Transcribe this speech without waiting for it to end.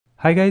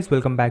Hi guys,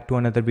 welcome back to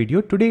another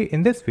video. Today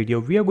in this video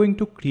we are going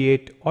to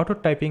create auto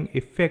typing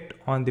effect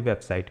on the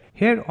website.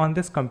 Here on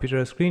this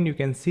computer screen you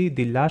can see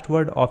the last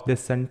word of this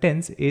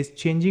sentence is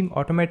changing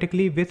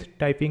automatically with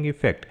typing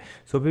effect.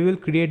 So we will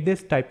create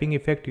this typing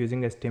effect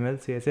using HTML,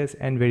 CSS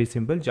and very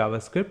simple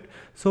JavaScript.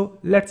 So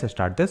let's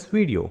start this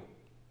video.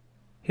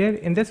 Here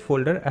in this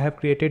folder I have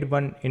created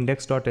one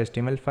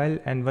index.html file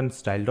and one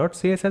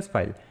style.css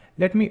file.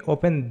 Let me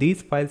open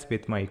these files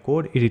with my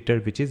code editor,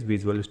 which is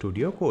Visual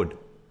Studio Code.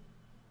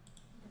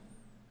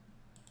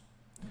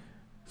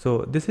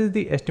 So this is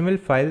the HTML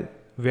file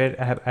where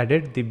I have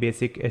added the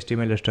basic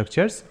HTML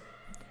structures,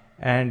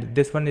 and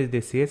this one is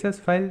the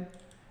CSS file,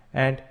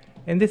 and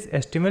in this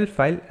HTML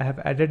file I have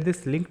added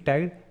this link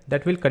tag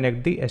that will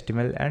connect the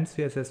HTML and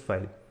CSS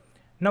file.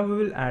 Now we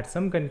will add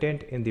some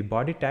content in the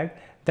body tag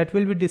that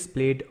will be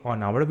displayed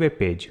on our web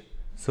page.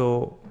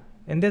 So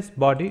in this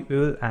body we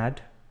will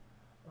add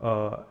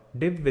a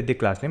div with the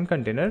class name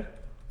container,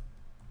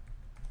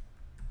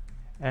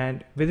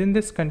 and within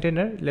this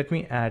container let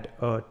me add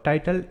a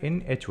title in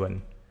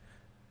h1.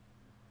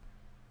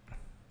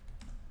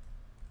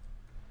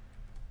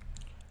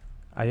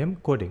 I am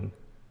coding.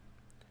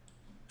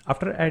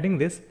 After adding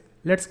this,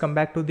 let's come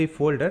back to the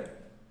folder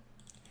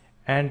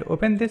and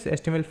open this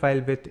HTML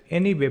file with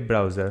any web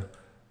browser.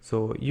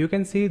 So you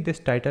can see this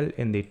title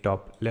in the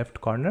top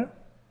left corner.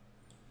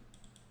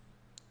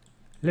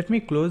 Let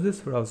me close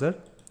this browser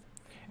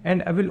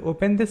and I will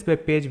open this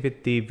web page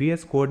with the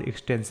VS Code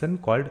extension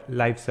called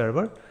Live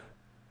Server,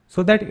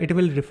 so that it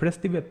will refresh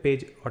the web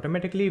page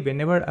automatically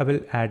whenever I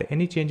will add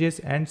any changes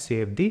and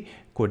save the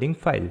coding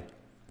file.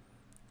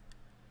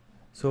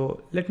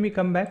 So let me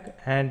come back,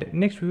 and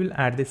next we will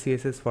add the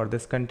CSS for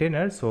this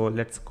container. So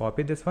let's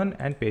copy this one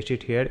and paste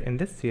it here in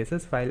this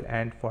CSS file,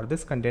 and for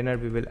this container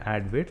we will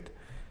add width.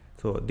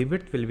 So the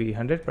width will be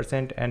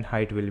 100% and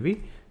height will be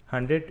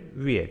 100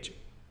 VH,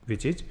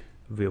 which is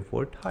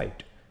viewport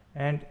height.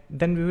 And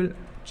then we will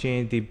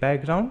change the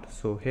background.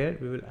 So here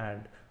we will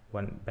add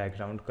one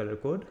background color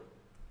code.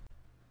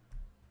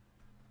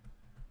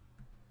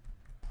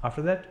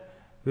 After that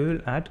we will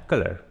add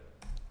color.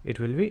 It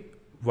will be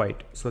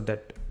white, so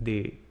that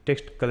the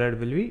text color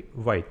will be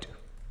white.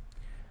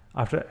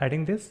 After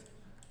adding this,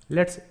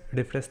 let's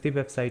refresh the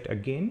website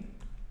again.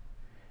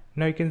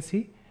 Now you can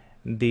see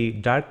the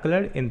dark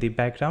color in the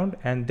background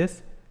and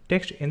this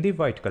text in the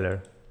white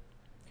color.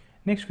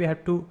 Next we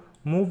have to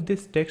move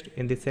this text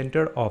in the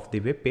center of the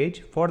web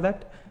page. For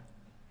that,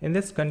 in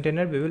this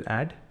container we will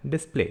add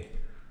display.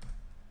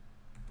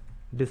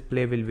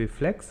 Display will be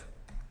flex.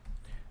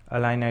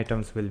 Align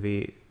items will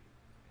be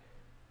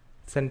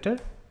center,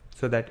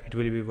 so that it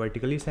will be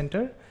vertically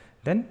center.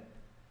 Then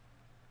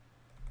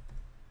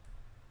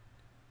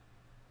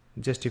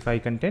justify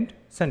content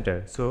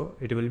center, so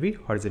it will be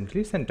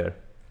horizontally center.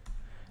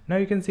 Now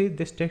you can see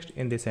this text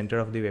in the center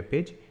of the web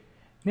page.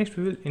 Next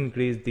we will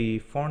increase the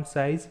font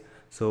size.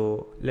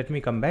 So let me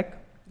come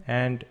back,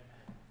 and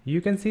you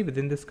can see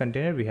within this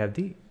container we have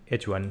the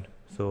h1.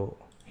 So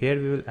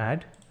here we will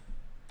add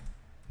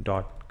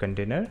dot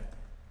container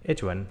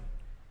h1,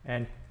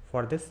 and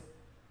for this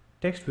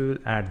text we will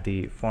add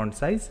the font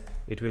size.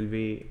 It will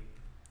be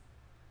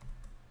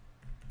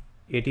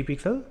 80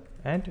 pixel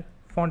and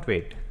font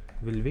weight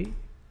will be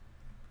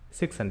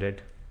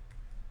 600.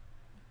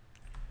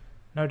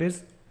 Now it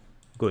is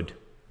good.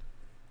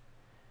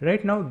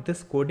 Right now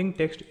this coding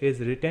text is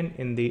written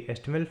in the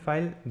HTML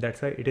file,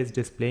 that's why it is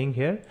displaying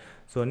here.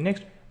 So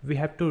next we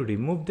have to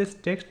remove this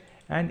text,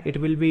 and it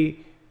will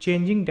be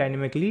changing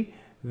dynamically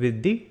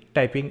with the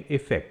typing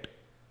effect.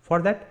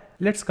 For that,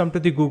 let's come to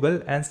the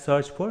Google and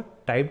search for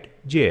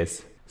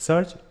typed.js.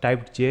 Search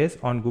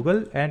typed.js on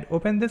Google and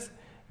open this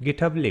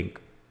GitHub link.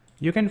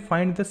 You can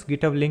find this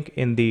GitHub link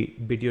in the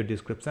video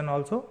description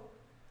also.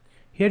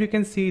 Here you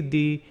can see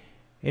the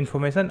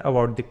information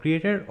about the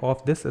creator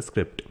of this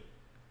script.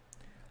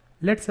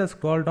 Let's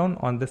scroll down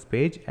on this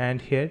page,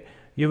 and here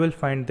you will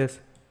find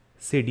this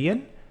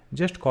CDN.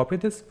 Just copy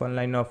this one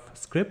line of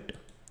script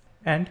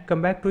and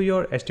come back to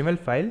your HTML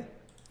file.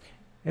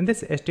 In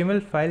this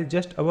HTML file,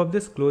 just above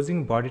this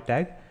closing body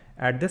tag,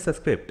 add this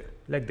script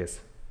like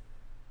this.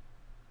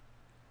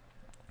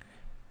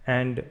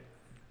 And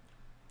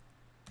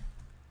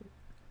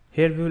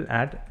here we will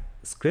add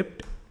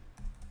script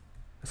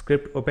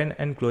open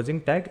and closing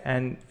tag,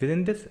 and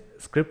within this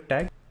script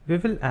tag we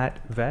will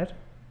add where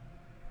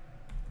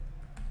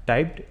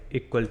typed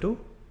equal to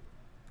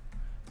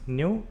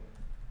new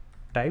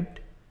typed,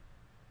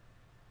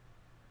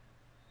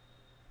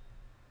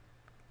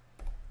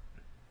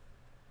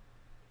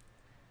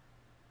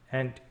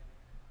 and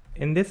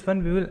in this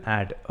one we will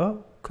add a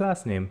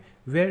class name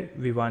where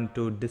we want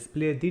to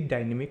display the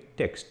dynamic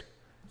text.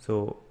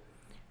 So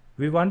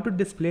we want to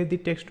display the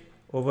text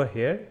over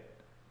here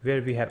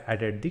where we have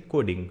added the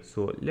coding.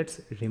 So let's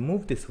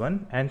remove this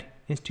one, and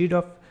instead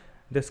of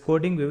this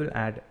coding we will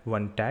add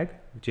one tag,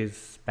 which is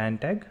span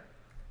tag,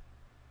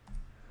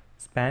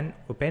 span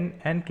open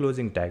and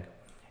closing tag,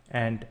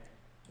 and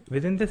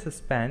within this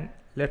span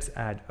let's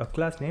add a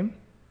class name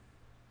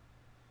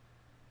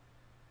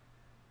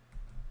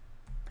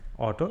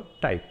auto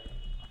type,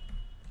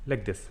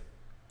 like this.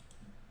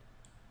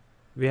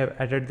 We have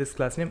added this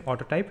class name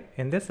auto type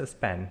in this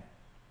span.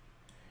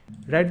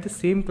 Write the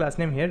same class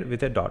name here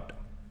with a dot,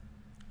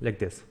 like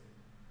this.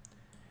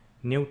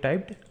 New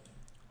typed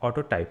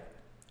auto type,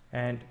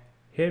 and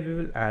here we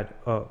will add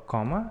a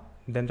comma,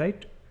 then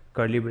write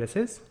curly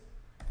braces,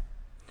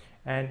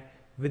 and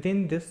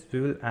within this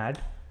we will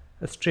add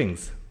a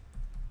strings.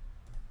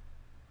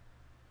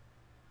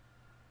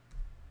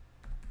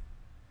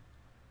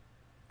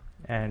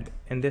 And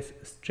in this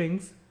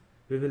strings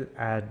we will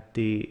add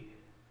the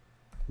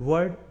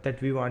word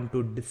that we want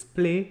to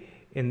display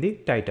in the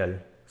title.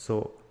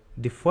 So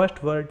the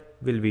first word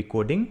will be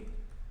coding,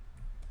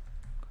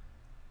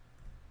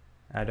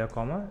 add a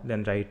comma,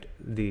 then write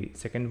the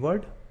second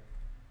word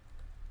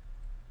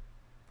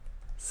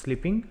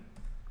sleeping,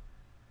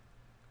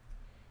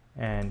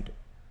 and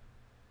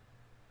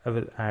I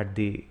will add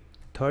the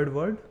third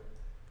word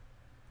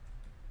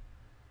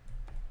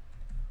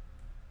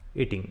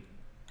eating.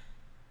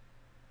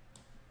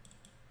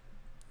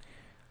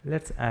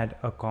 Let's add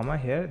a comma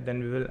here, then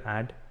we will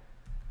add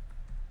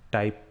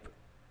type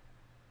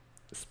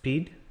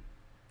speed.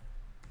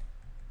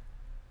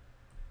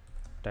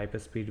 Type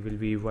speed will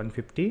be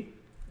 150,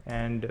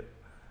 and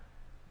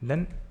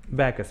then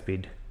back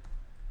speed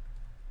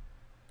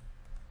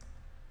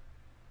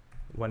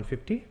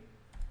 150,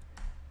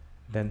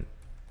 then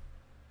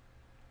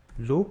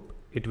loop,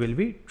 it will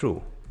be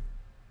true.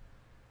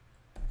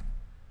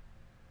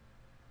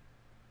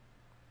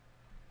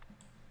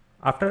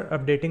 After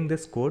updating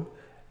this code,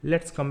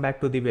 let's come back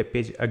to the web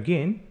page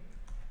again,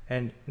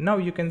 and now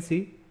you can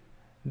see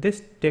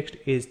this text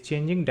is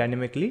changing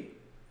dynamically.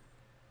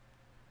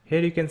 Here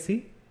you can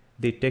see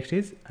the text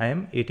is I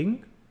am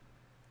eating,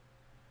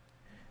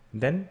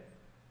 then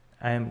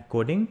I am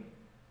coding,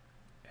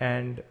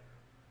 and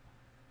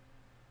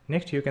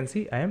next you can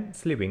see I am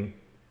sleeping.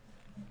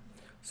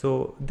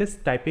 So this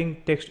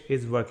typing text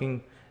is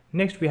working.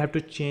 Next we have to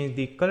change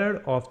the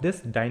color of this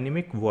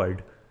dynamic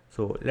word.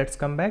 So let's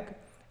come back,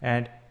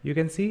 and you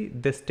can see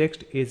this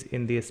text is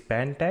in the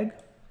span tag.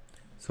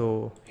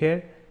 So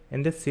here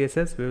in this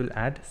CSS we will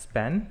add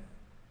span,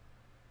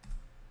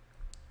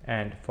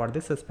 and for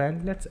this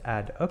span let's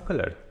add a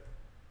color.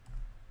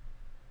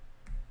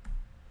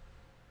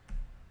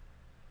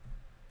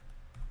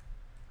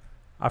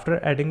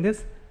 After adding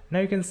this, now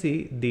you can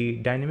see the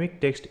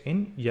dynamic text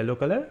in yellow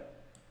color.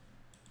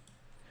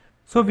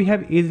 So we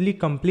have easily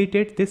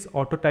completed this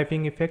auto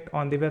typing effect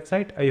on the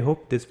website. I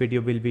hope this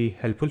video will be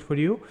helpful for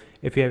you.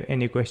 If you have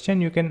any question,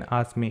 you can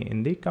ask me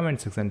in the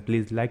comment section.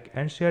 Please like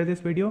and share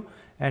this video,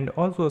 and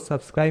also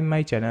subscribe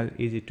my channel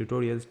Easy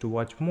Tutorials to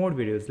watch more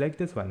videos like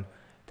this one.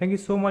 Thank you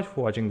so much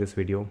for watching this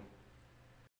video.